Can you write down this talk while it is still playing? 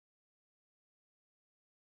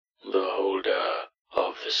the holder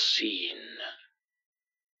of the scene.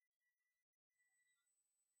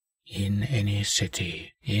 In any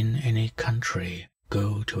city, in any country,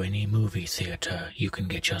 go to any movie theater you can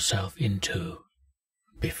get yourself into.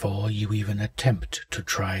 Before you even attempt to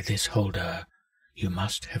try this holder, you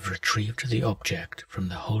must have retrieved the object from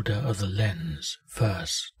the holder of the lens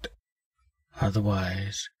first.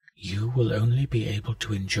 Otherwise, you will only be able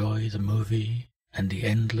to enjoy the movie and the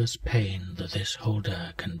endless pain that this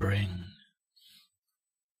holder can bring.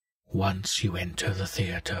 Once you enter the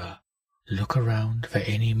theater, look around for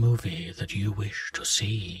any movie that you wish to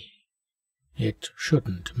see. It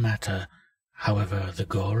shouldn't matter. However, the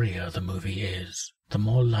gorier the movie is, the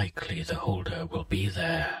more likely the holder will be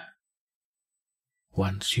there.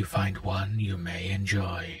 Once you find one you may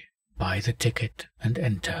enjoy, buy the ticket and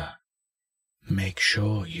enter. Make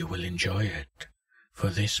sure you will enjoy it, for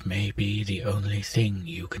this may be the only thing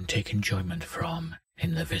you can take enjoyment from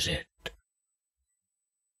in the visit.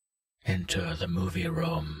 Enter the movie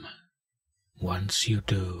room. Once you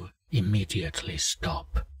do, immediately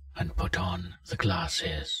stop and put on the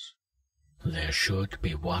glasses. There should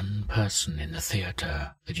be one person in the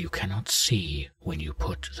theater that you cannot see when you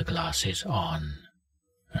put the glasses on,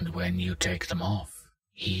 and when you take them off,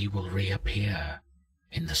 he will reappear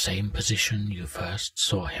in the same position you first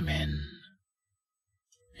saw him in.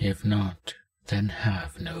 If not, then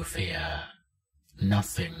have no fear.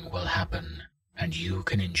 Nothing will happen, and you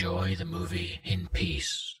can enjoy the movie in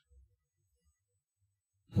peace.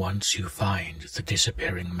 Once you find the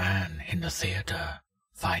disappearing man in the theater,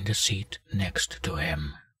 find a seat next to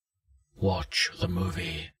him. Watch the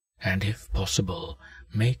movie, and if possible,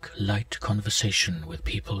 make light conversation with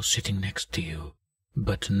people sitting next to you,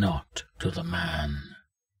 but not to the man.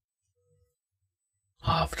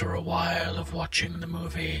 After a while of watching the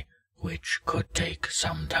movie, which could take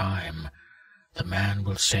some time, the man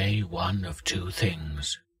will say one of two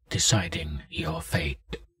things, deciding your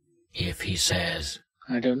fate. If he says,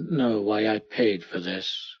 "I don't know why I paid for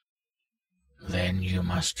this," then you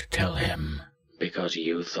must tell him, because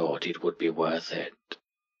you thought it would be worth it.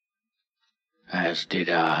 As did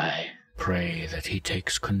I. Pray that he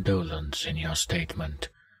takes condolence in your statement,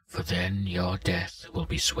 for then your death will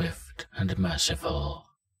be swift and merciful.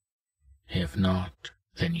 If not,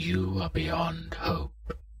 then you are beyond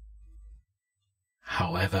hope.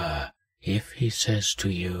 However, if he says to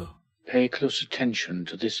you, "Pay close attention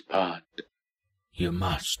to this part," you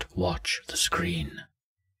must watch the screen.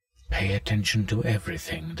 Pay attention to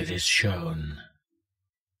everything that is shown.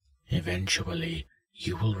 Eventually,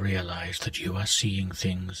 you will realize that you are seeing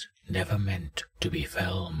things never meant to be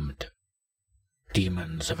filmed.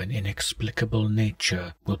 Demons of an inexplicable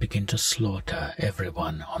nature will begin to slaughter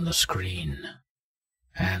everyone on the screen,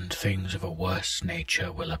 and things of a worse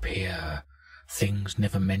nature will appear, things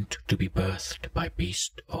never meant to be birthed by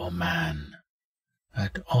beast or man.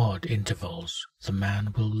 At odd intervals, the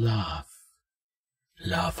man will laugh.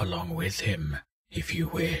 Laugh along with him, if you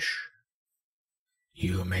wish.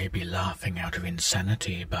 You may be laughing out of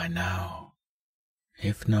insanity by now.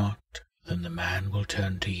 If not, then the man will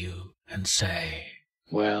turn to you and say,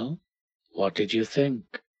 "Well, what did you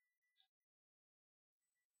think?"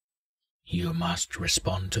 You must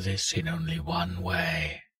respond to this in only one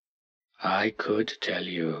way. I could tell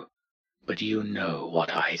you, but you know what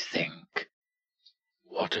I think.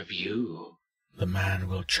 What of you? The man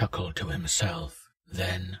will chuckle to himself,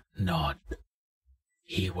 then nod.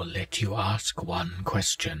 He will let you ask one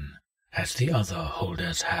question, as the other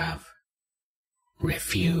holders have.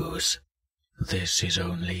 Refuse. This is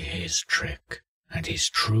only his trick, and his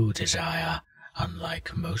true desire,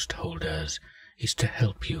 unlike most holders, is to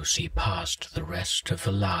help you see past the rest of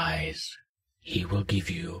the lies. He will give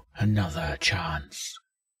you another chance.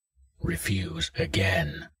 Refuse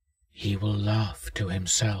again. He will laugh to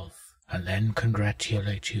himself, and then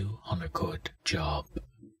congratulate you on a good job.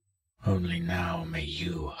 Only now may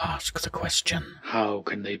you ask the question, how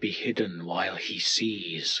can they be hidden while he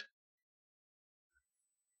sees?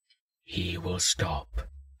 He will stop,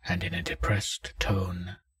 and in a depressed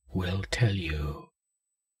tone will tell you.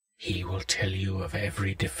 He will tell you of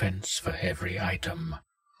every defense for every item,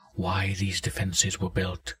 why these defenses were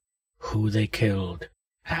built, who they killed,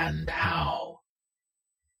 and how.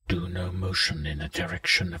 Do no motion in the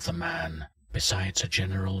direction of the man, besides a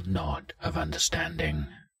general nod of understanding.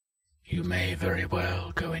 You may very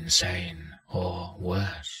well go insane, or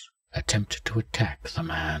worse, attempt to attack the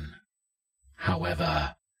man.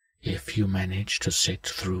 However, if you manage to sit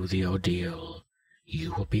through the ordeal,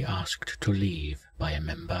 you will be asked to leave by a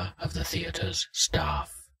member of the theater's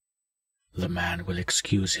staff. The man will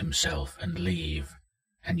excuse himself and leave,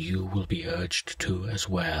 and you will be urged to as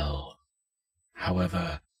well.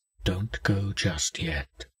 However, don't go just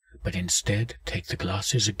yet, but instead take the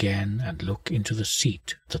glasses again and look into the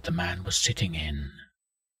seat that the man was sitting in.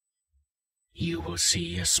 You will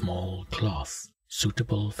see a small cloth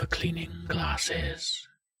suitable for cleaning glasses.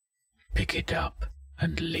 Pick it up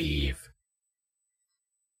and leave.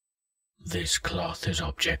 This cloth is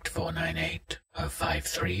Object 498 of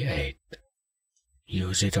 538.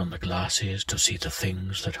 Use it on the glasses to see the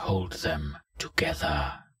things that hold them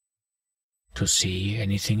together. To see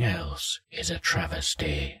anything else is a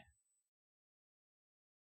travesty.